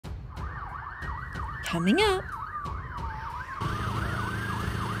Coming up,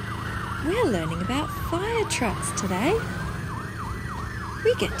 we're learning about fire trucks today.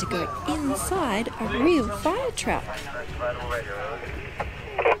 We get to go inside a real fire truck.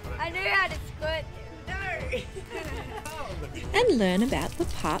 I know how to squirt. No! And learn about the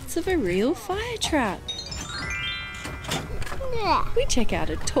parts of a real fire truck. We check out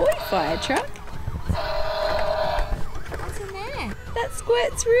a toy fire truck. What's in there? That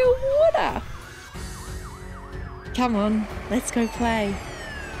squirts real water. Come on, let's go play.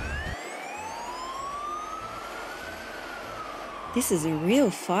 This is a real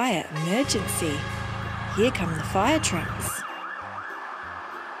fire emergency. Here come the fire trucks.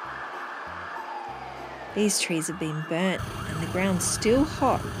 These trees have been burnt and the ground's still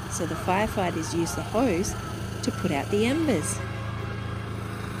hot, so the firefighters use the hose to put out the embers.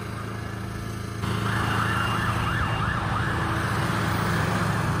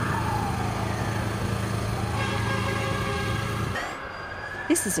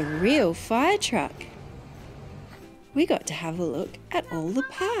 This is a real fire truck. We got to have a look at all the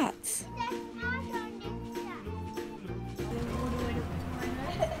parts.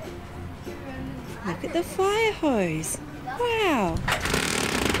 Look at the fire hose. Wow!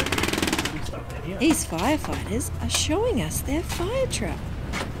 These firefighters are showing us their fire truck.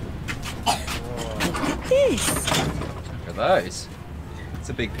 Look at this. Look at those. It's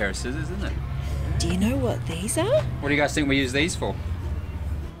a big pair of scissors, isn't it? Do you know what these are? What do you guys think we use these for?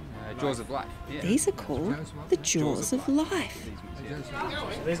 Jaws of life. Yeah. These are called the jaws of life.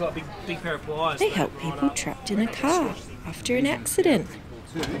 These are like big pair of pliers. They help people trapped in a car after an accident.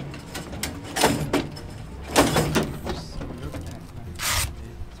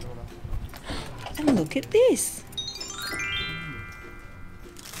 And look at this.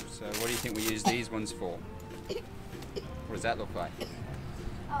 So what do you think we use these ones for? What does that look like?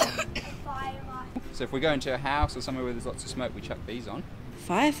 So if we go into a house or somewhere where there's lots of smoke, we chuck these on.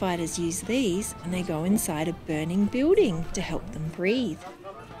 Firefighters use these when they go inside a burning building to help them breathe.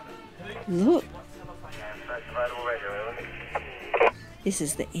 Look. This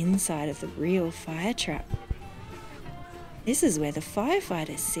is the inside of the real fire truck. This is where the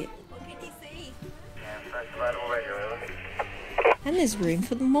firefighters sit. And there's room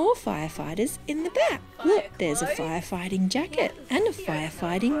for more firefighters in the back. Look, there's a firefighting jacket and a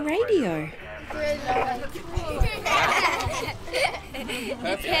firefighting radio.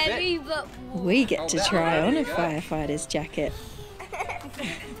 It's heavy, but We get to try on a firefighter's jacket.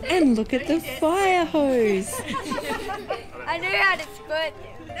 And look at the fire hose. I know how to squirt.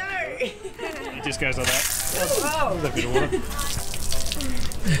 No! It just goes like that. There's a bit of water.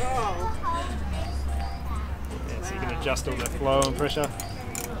 Yeah, so you can adjust all the flow and pressure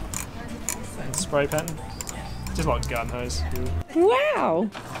and spray pattern. Just like gun hose. Wow!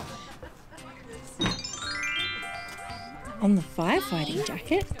 On the firefighting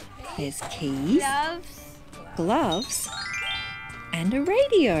jacket, there's keys, gloves, and a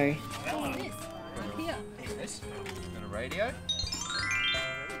radio. This. Got a radio.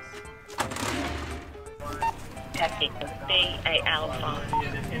 Tactical BA Alpha.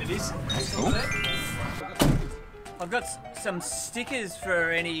 And it is. Cool. I've got some stickers for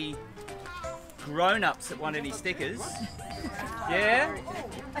any grown-ups that want any stickers. Yeah?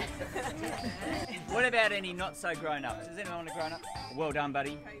 What about any not so grown-ups? Does anyone want a grown-up? Well done,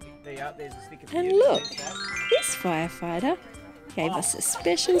 buddy. There you are. There's a sticker for And you. look, this firefighter gave us a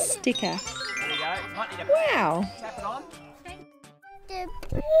special sticker. There you go. Might need to Wow! tap it on.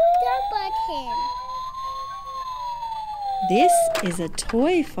 This is a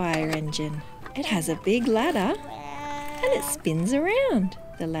toy fire engine. It has a big ladder and it spins around.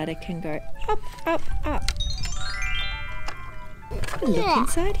 The ladder can go up, up, up. And look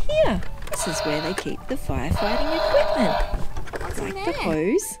inside here. This is where they keep the firefighting equipment, like the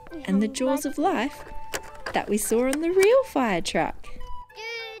hose and the jaws of life that we saw on the real fire truck.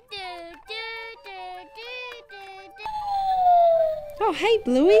 Oh, hey,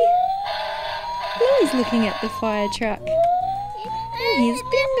 Bluey. Bluey's looking at the fire truck. And here's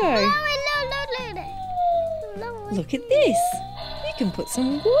Bingo. Look at this. You can put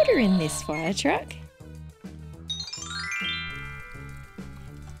some water in this fire truck.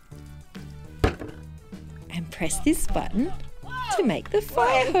 And press this button to make the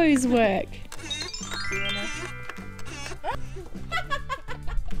fire hose work.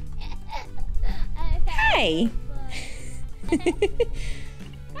 Hey!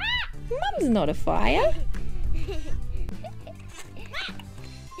 Mum's not a fire.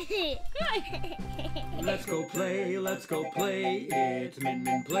 Let's go play, it's Min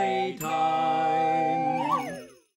Min Playtime.